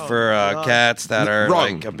 for cats that are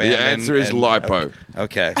Wrong. like abandoned. The answer is lipo.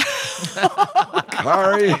 Okay.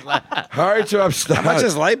 Hurry to Upstart. How much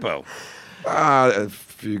is lipo? A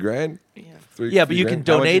few grand. Yeah, but you can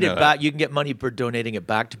donate know it back. You can get money for donating it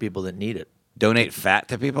back to people that need it. Donate fat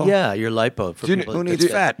to people? Yeah, your lipo for people. Who needs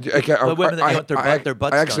fat? Okay, Well, women that want their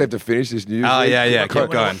butts I actually done. have to finish this news. Oh, yeah.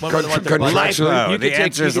 Keep going. Women that want their butts done. Lipo. You The can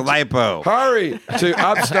answer is lipo. Hurry to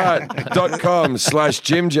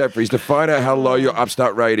upstart.com/Jim Jeffries to find out how low your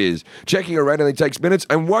Upstart rate is. Checking a rate only takes minutes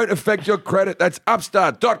and won't affect your credit. That's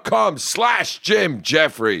upstart.com/Jim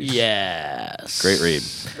Jeffries. Yes. Great read.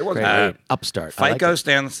 It wasn't Great. Upstart. I like FICO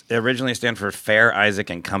it. originally stand for Fair,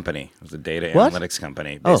 Isaac and Company. It was a data What? analytics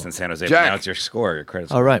company based Oh. in San Jose. Jack. But now it's your score, your credit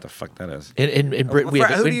score. All right. What the fuck that is? In Britain, we have,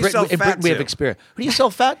 Who do you sell fat we have to? experience. Who do you sell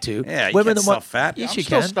fat to? Yeah, you Women can't that sell want fat. Yes, I'm you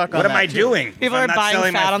still can. stuck on What am that, I too. doing? People if are I'm not buying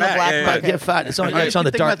selling fat my on the black yeah. market. Get fat. It's on You the think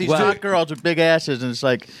dark about these web. hot girls with big asses, and it's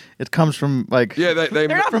like it comes from like. Yeah, they They're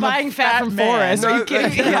not From a buying fat fat from man. Forrest. Are No, you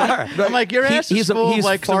kidding me? I'm like, your ass he's is full he's of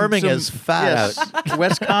like farming some his fat yes,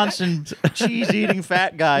 Wisconsin cheese-eating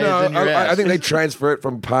fat guy No, is in your ass. I think they transfer it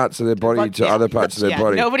from parts of their body to other parts of their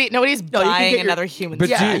body. Nobody's you can buying get your- another human. But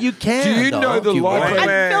Yeah, do you can. Do you though, know if the you want.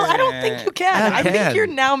 lipo? Phil, I don't think you can. I think you're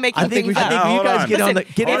now making I think things you up. guys Hold get on the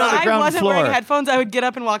Listen, get in if on the I ground wasn't floor. wearing headphones, I would get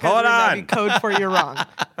up and walk out Hold of the room. on. That'd be code for you're wrong. All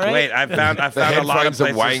right? Wait, I found The a lot of headphones are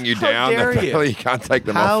places. weighing you down. dare you? Apparently you can't take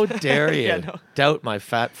them How off. dare you Yeah, no. doubt my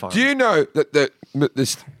fat farm? Do you know that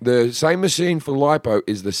the same machine for lipo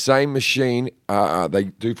is the same machine they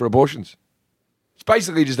do for abortions? It's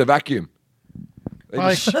basically just a vacuum. They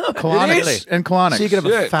Like just- colonics and colonics. So you can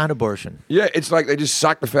have Yeah. a fat abortion. yeah, it's like they just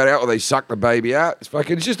suck the fat out or they suck the baby out. It's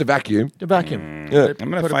just a vacuum. The vacuum. Yeah. I'm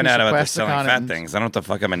going to Put a find piece out of about the plastic selling on it fat and- things. I don't know what the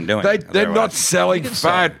fuck I've been doing. They're not otherwise. selling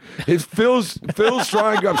fat. Phil's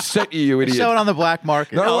trying to upset you, you idiot. Sell it on the black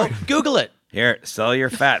market. No. Google it. Here, sell your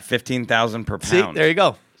fat, 15,000 per See, pound. there you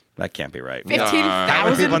go. That can't be right.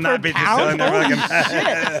 15,000 People per not be just selling pound. their Holy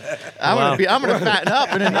fucking shit! I'm gonna fatten up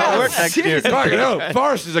and then not work next year. Fucking hell,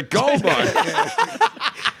 Forrest is a gold mine.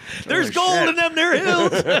 There's gold in them there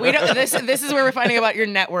hills. We don't. This is where we're finding about your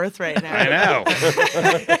net worth right now. I know.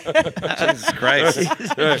 Jesus Christ.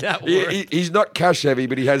 He's not cash heavy,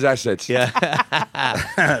 but he has assets. Yeah.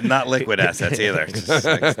 Not liquid assets either. Get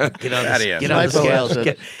on Fatty the, ass. get on the Lipo scales.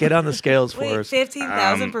 acid. Get on the scales for Wait, us.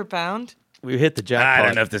 15,000 per pound? We hit the jackpot. I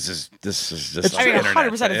don't know if this is just. I mean,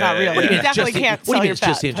 100% it's not real. What do you You mean? definitely can't What do sell you mean your it's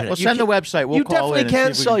just the fat. internet? Well, You send the can't- website. We'll You call definitely in and can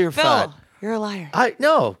see if we sell your fat. Phil, you're a liar. I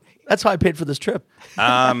know. That's how I paid for this trip.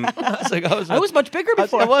 I was much bigger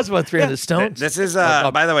before. I was about 300 stones. This is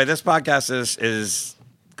by the way, this podcast is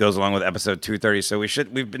goes along with episode 230. So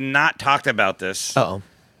we've been not talked about this. Uh-oh.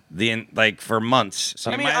 For months.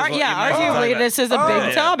 So I you mean, might as well- you might as well talk arguably, about this is a Oh, big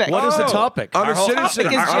yeah. topic. What is the topic? I'm a Our whole citizen.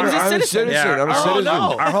 topic is I'm Jim's a a citizen. citizen. Yeah, I'm a our whole- citizen.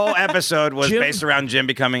 no. Our whole episode was Jim- based around Jim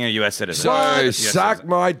becoming a U.S. citizen. So Yes, suck citizen.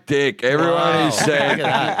 my dick. Everyone Wow. who said, Look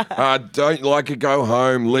at don't like it, go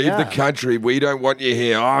home. Leave the country. We don't want you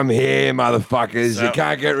here. I'm here, motherfuckers. So- you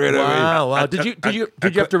can't get rid of Wow. Did you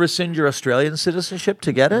have to rescind your Australian citizenship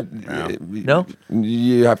to get it? me. No?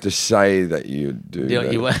 You have to say that you do.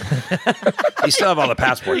 You You still have all the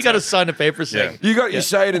passports. got to sign a paper saying. You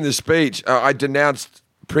say it in the speech. I denounced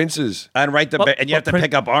princes. and and you have to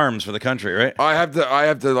pick up arms for the country, right? I have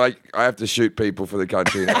to shoot people for the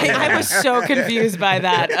country. I was so confused by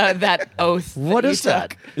that oath. What is you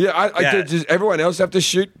that? took. Yeah. Does everyone else have to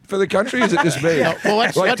shoot for the country? Is it just me? Well,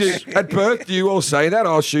 let's at birth, do you all say that?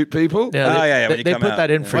 I'll shoot people. Yeah, when you they come put out. that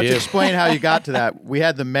in for let's you. explain how you got to that. We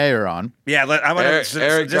had the mayor on. Yeah, I want Eric- to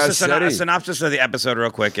Eric just a Garcetti. synopsis of the episode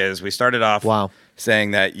real quick is we started off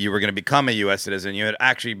saying that you were going to become a U.S. citizen. You had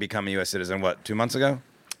actually become a U.S. citizen, 2 months ago?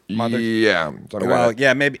 Yeah. Don't know Well, about that.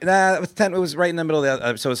 yeah, maybe. Nah, it was 10. It was right in the middle of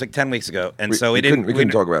the. So it was like 10 weeks ago, and so we couldn't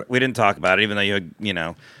talk about it. We didn't talk about it, even though you had, you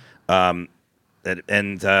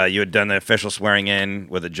had done the official swearing in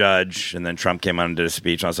with a judge, and then Trump came on and did a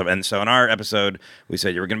speech on stuff. And so in our episode, we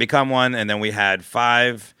said you were going to become one, and then we had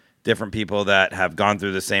 5 different people that have gone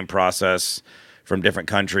through the same process from different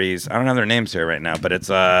countries. I don't have their names here right now, but it's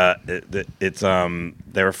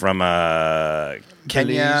they were from Kenya.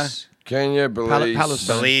 Belize, Kenya, Belize,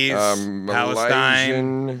 Palestine. Palestine,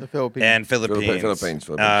 Malaysian, The Philippines. and Philippines. Philippines.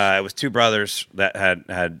 It was two brothers that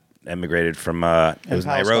had emigrated from it was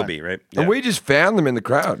Palestine. Nairobi, right? And we just found them in the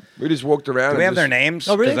crowd. We just walked around. Do we and have their just- names?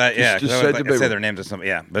 Oh, really? 'Cause yeah, Just 'cause said I to would people. say their names or something.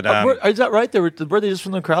 Yeah, but Is that right? Were they just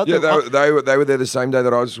from the crowd? Yeah, they were there the same day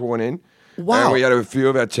that I was sworn in. Wow. And we had a few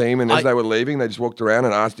of our team, and as they were leaving, they just walked around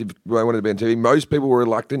and asked if they wanted to be on TV. Most people were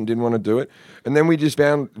reluctant and didn't want to do it. And then we just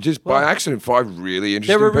found, by accident, 5 really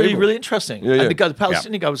interesting They were really, people. really interesting. Yeah, yeah. And the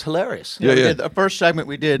Palestinian guy was hilarious. Yeah, yeah. The first segment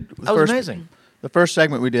we did. That was amazing. The first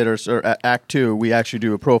segment we did, or Act 2, we actually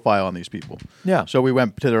do a profile on these people. Yeah. So we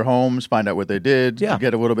went to their homes, find out what they did, Yeah.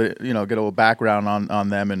 get a little bit, get a little background on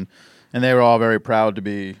them, and they were all very proud to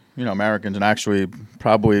be, Americans, and actually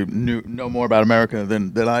probably know more about America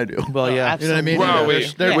than I do. Well, yeah. You know what I mean? Well,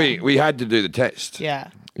 There's- we had to do the test. Yeah.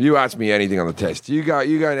 You asked me anything on the test. You go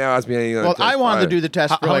now ask me anything on Well, the test. I wanted to do the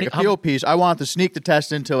test for how like many- a field piece. I wanted to sneak the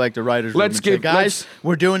test into like the writers' room Let's and say, give- guys, let's-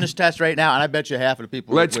 we're doing this test right now, and I bet you half of the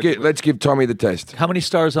people. Let's give Tommy the test. How many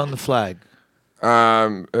stars on the flag?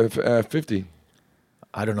 50.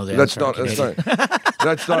 I don't know the That's answer. not. I'm That's Canadian. not.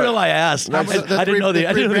 That's I don't know not. why I asked. I didn't know the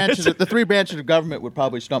answer. The three branches of government would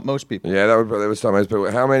probably stump most people. Yeah, that was some most people.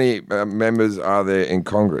 How many members are there in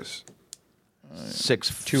Congress?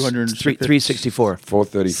 364.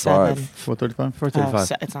 435. 435.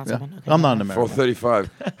 435. It's not Yeah. 7. Okay. I'm not an American. 435.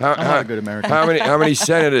 I'm not a good American. How many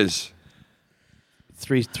senators?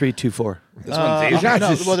 324. this one's easy.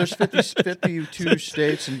 No, well, there's 52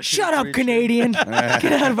 states. And Shut up, Canadian. Get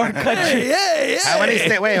out of our country. How many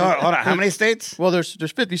states? Wait, hold on. How many states? Well, there's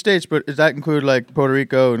 50 states, but does that include like Puerto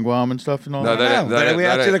Rico and Guam and stuff and all No, that? they- We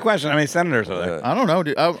asked you the question. How many senators are there? I don't know.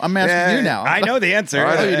 Dude. I'm asking you now. I know the answer.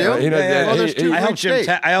 I know you do? He knows Yeah, that. well, there's two I for helped each him.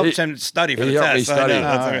 state. I helped him study for he the helped me test. I study. know.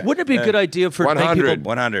 That's okay. Wouldn't it be a good idea for 100.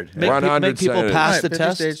 100. make 100 people senators. pass Right, the 50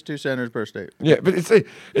 test? states, 2 senators per state. Yeah, but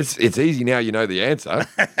it's easy now. You know the answer.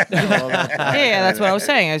 Yeah, that's what I was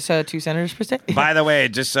saying. I saw 2 senators per state. By the way,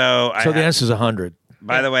 just so I So the have, answer is 100.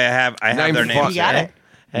 by the way, I have Name their five. names. You got here.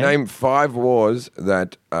 it. Name 5 wars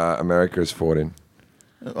that America has fought in.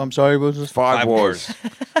 I'm sorry, what was this? 5 wars.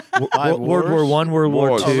 Five World War wars? One, World War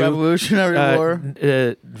Wars. Oh, Two, Revolutionary War,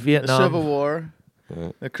 the Vietnam. Civil War,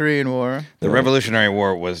 the Korean War. The Revolutionary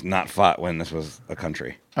War was not fought when this was a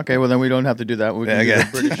country. Okay, well then we don't have to do that. We can do Okay. the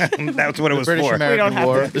British, That's what it was British for. American have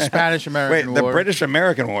War, to. the Spanish Wait, American the War. British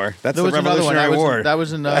American War. That's There the was another one. Revolutionary That War.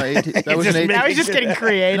 was in 18. That was in just 18. Now he's just getting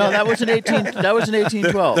creative. No, that was in 18. That was in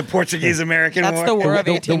 1812. the Portuguese American That's War. the War of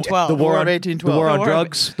The 1812. war War on of 1812. The war on The war of-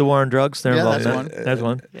 drugs. The war on drugs. They're Yeah, involved. that's in one. that. That's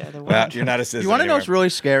one. Yeah, the war. Well, you're not a citizen. You want to know what's anymore. really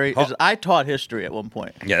scary? Is I taught history at one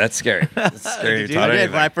point. Yeah, that's scary. That's scary. I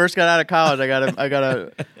did. When I first got out of college,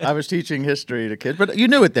 I was teaching history to kids, but you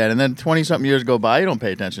knew it then. And then 20-something years go by, you don't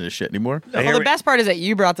pay attention to shit anymore. Well, the best part is that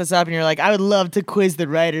you brought this up and you're like, I would love to quiz the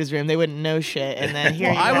writers' room. They wouldn't know shit. And then here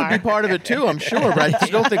Well, you I would are. be part of it too, I'm sure, but I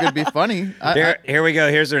still think it'd be funny. Here we go.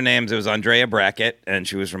 Here's their names. It was Andrea Brackett, and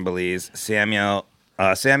she was from Belize. Samuel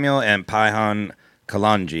and Paihan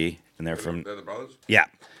Kalanji, and they're from They're the brothers? yeah.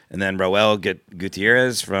 And then Roel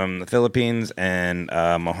Gutierrez from the Philippines, and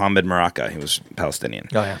Mohammed Maraca. He was Palestinian.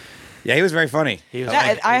 Oh yeah. Yeah, he was very funny. He was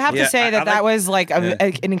I have Yeah, to say I that like- was like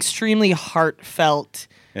an extremely heartfelt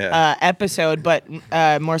Yeah. episode, but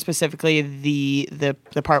more specifically the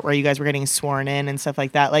part where you guys were getting sworn in and stuff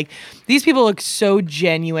like that. Like these people look so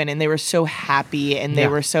genuine and they were so happy and they Yeah.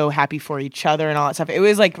 were so happy for each other and all that stuff. It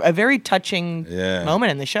was like a very touching Yeah.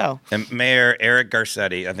 moment in the show. And Mayor Eric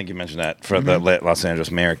Garcetti, I think you mentioned that, for the Los Angeles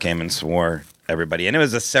mayor, came and swore everybody. And it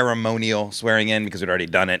was a ceremonial swearing in because we'd already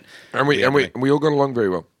done it. And we all got along very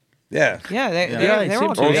well. Yeah. Yeah, they it were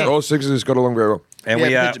all seems so, good. yeah. All 6 of us got along very well. And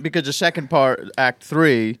yeah, we because the second part, Act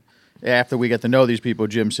 3, after we get to know these people,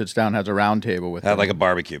 Jim sits down, has a round table with had them. like a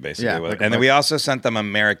barbecue, basically. Yeah, with like it. a And then we also sent them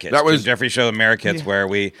Amerikits. That was- Jeffrey showed Amerikits where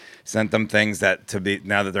we sent them things that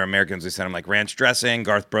now that they're Americans, we sent them like ranch dressing,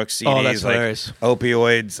 Garth Brooks CDs, Oh, that's like hilarious.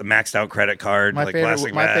 opioids, a maxed out credit card, my like favorite,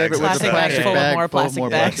 plastic my bags. favorite was Plastic the bags plastic full of bag, more full of plastic more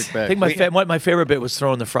bags. plastic I bags. think my favorite bit was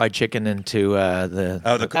throwing the fried chicken into the.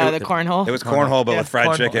 Oh, the cornhole? It was cornhole, but Yeah, with fried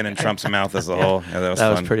cornhole. chicken and Trump's mouth as a whole. Yeah, that was That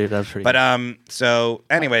was fun. pretty. But so,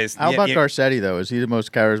 anyways, How about Garcetti, though? Is he the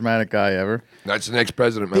most charismatic guy ever? That's the next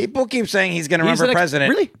president, man. people keep saying he's going to run He's for the next- president?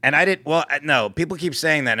 really? And I didn't. Well, no. People keep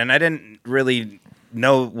saying that, and I didn't really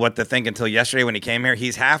know what to think until yesterday when he came here.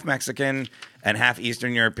 He's half Mexican and half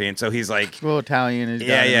Eastern European, so he's like. A little Italian. He's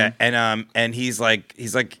Yeah, got yeah, and he's like he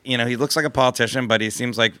looks like a politician, but he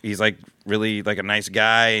seems like he's like really like a nice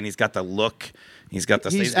guy, and he's got the look, He's got the.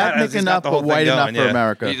 He's got ethnic the enough, whole but thing white enough going, for yeah.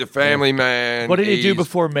 America. He's a family man. What did he do He's-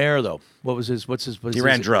 before mayor, though? What's his? He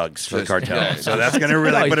ran drugs for the cartel, yeah. so that's going to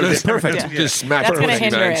really put him it's perfect. Yeah. Just smash That's going to pussy,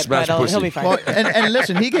 hinder man. it, Smash but pussy. he'll be fine. Well, and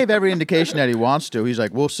listen, he gave every indication that he wants to. He's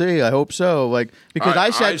like, "We'll see. I hope so." Like because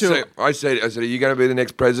I said to him, I said, "Are you going to be the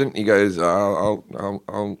next president?" He goes, "I'll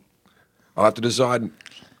have to decide.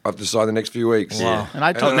 I'll have to decide the next few weeks." Wow. and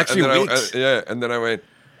I told next few weeks. And then I went,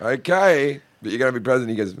 "Okay, but you're going to be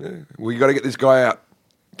president." He goes, "We got to get this guy out."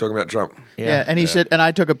 Talking about Trump. Yeah, and he said, and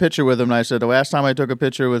I took a picture with him, and I said, the last time I took a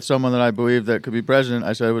picture with someone that I believe that could be president,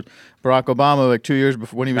 I said it was Barack Obama, like 2 years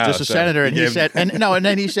before when he was just a senator, and he said, and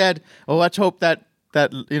then he said, well, let's hope that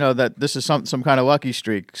that this is some kind of lucky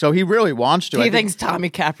streak. So he really wants to. He thinks Tommy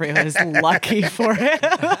Caprio is lucky for it.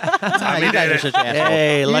 You guys are such assholes.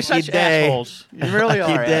 Hey, You're lucky such day. assholes. You really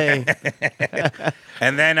Lucky are. day.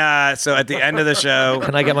 And then, so at the end of the show,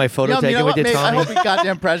 Can I get my photo You taken know with what? you, Maybe, I Tommy? hope he's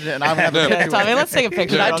goddamn president, and I'm gonna have a Yeah, picture with Tommy, him. let's take a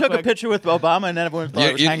picture. I real took a quick. picture with Obama, and then everyone thought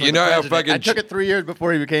I was hanging You with know the how president. fucking I took it 3 years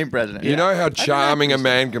before he became president. You know how charming a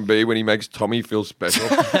man can be when he makes Tommy feel special?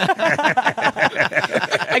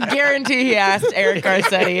 I guarantee he asked Eric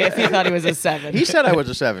Garcetti if he thought he was a 7. He said I was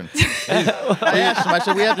a 7. I asked him. I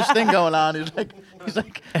said, "We have this thing going on." He's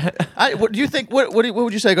like, what do you think? What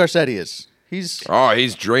would you say Garcetti is? He's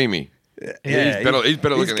Dreamy. yeah, he's better he's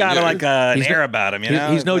looking got than you. like an He's air no- about him. You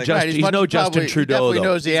know, he's no Like, Justin. He's no Justin Trudeau, He definitely though.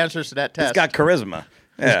 knows the answers to that test. He's got charisma.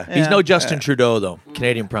 Yeah. He's no Justin Trudeau, though.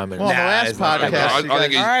 Canadian Prime Minister. Well, the last it's not like podcast, that. you I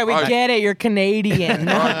think guys- All right, we I- get it. You're Canadian.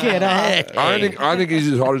 Knock it off. I think he's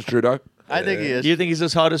as hot as Trudeau. I think he is. You think he's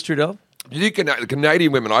as hot as Trudeau? You think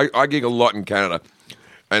Canadian women? I gig a lot in Canada,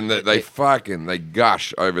 and they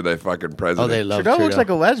gush over their fucking president. Oh, they love Trudeau Trudeau. looks like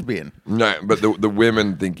a lesbian. No, but the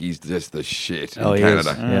women think he's just the shit in Oh, he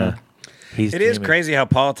Canada. is. Yeah. He's It is dreamy. crazy how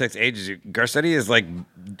politics ages you. Garcetti is like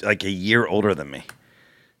a year older than me.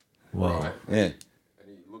 Whoa. Yeah.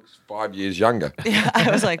 He looks 5 years younger. I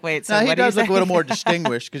was like, wait, so No, he what do you does look say? a little more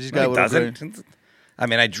distinguished because he's got a He little. doesn't. I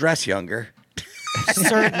mean, I dress younger.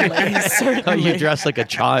 Certainly. Oh, you dress like a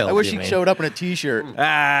child. I wish you he mean. showed up in a T-shirt.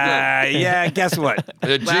 Yeah. Guess what?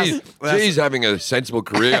 G's having a sensible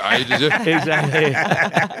career ages you. Look Exactly.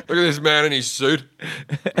 at this man in his suit.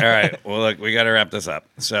 All right. Well, look, we got to wrap this up.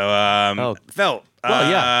 So, Phil. Well,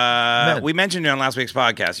 yeah. Man. We mentioned you on last week's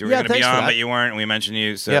podcast. You were Yeah, going to be thanks for on, that. but you weren't. And we mentioned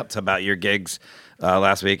you. So Yep. it's about your gigs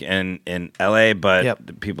last week in LA, but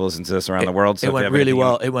Yep. people listen to this around the world. So It if you went have really anything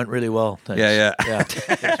well. else- It went really well. Thanks. Yeah.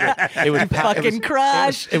 It was Fucking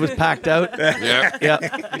crushed. It was packed out. Yeah. Yeah.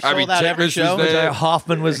 Abby out every Chapman show. was there.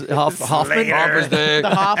 Hoffman was Hoffman. Slater. Hoffman's there.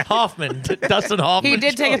 Hoffman. Dustin Hoffman. He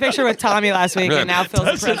did take a picture with Tommy last week, and now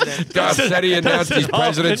Phil's the president. Garcetti announced his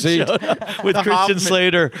presidency. with Christian Hoffman.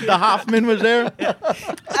 Slater. The Hoffman was there.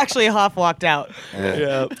 Actually, Hoff walked out.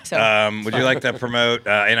 Yeah. So Would you like to promote,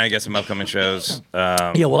 and I guess some upcoming shows?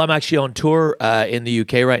 Yeah, well, I'm actually on tour in the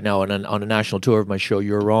UK right now on a national tour of my show,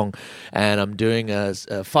 You're Wrong. And I'm doing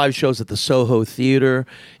 5 shows at the Soho Theatre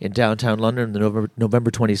in downtown London,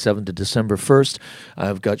 November 27th to December 1st.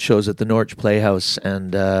 I've got shows at the Norwich Playhouse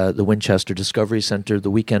and the Winchester Discovery Centre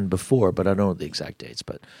the weekend before, but I don't know the exact dates.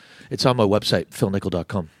 But it's on my website,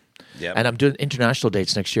 philnichol.com. Yep. And I'm doing international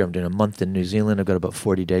dates next year. I'm doing a month in New Zealand. I've got about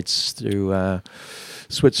 40 dates through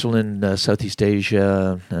Switzerland, Southeast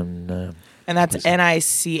Asia, and that's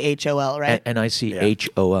Nichol, right?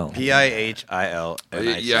 Nichol. PIHIL.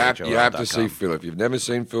 You have to see Phil. If you've never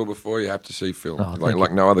seen Phil before, you have to see Phil. Oh, thank like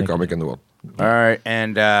you. no other Thank you. comic in the world. All right,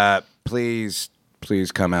 and please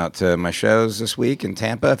come out to my shows this week in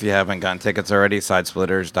Tampa. If you haven't gotten tickets already,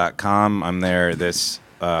 sidesplitters.com. I'm there this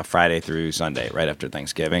Friday through Sunday, right after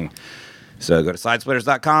Thanksgiving. So go to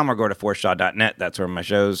sidesplitters.com or go to forshaw.net. That's where my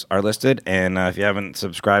shows are listed. And if you haven't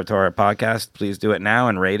subscribed to our podcast, please do it now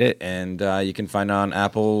and rate it. And you can find it on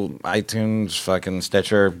Apple, iTunes, fucking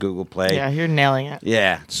Stitcher, Google Play. Yeah, you're nailing it.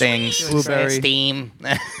 Yeah, things. Blueberry. Steam.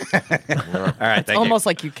 All right, thank you. Almost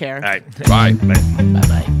like you care. All right. Bye. Bye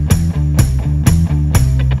bye.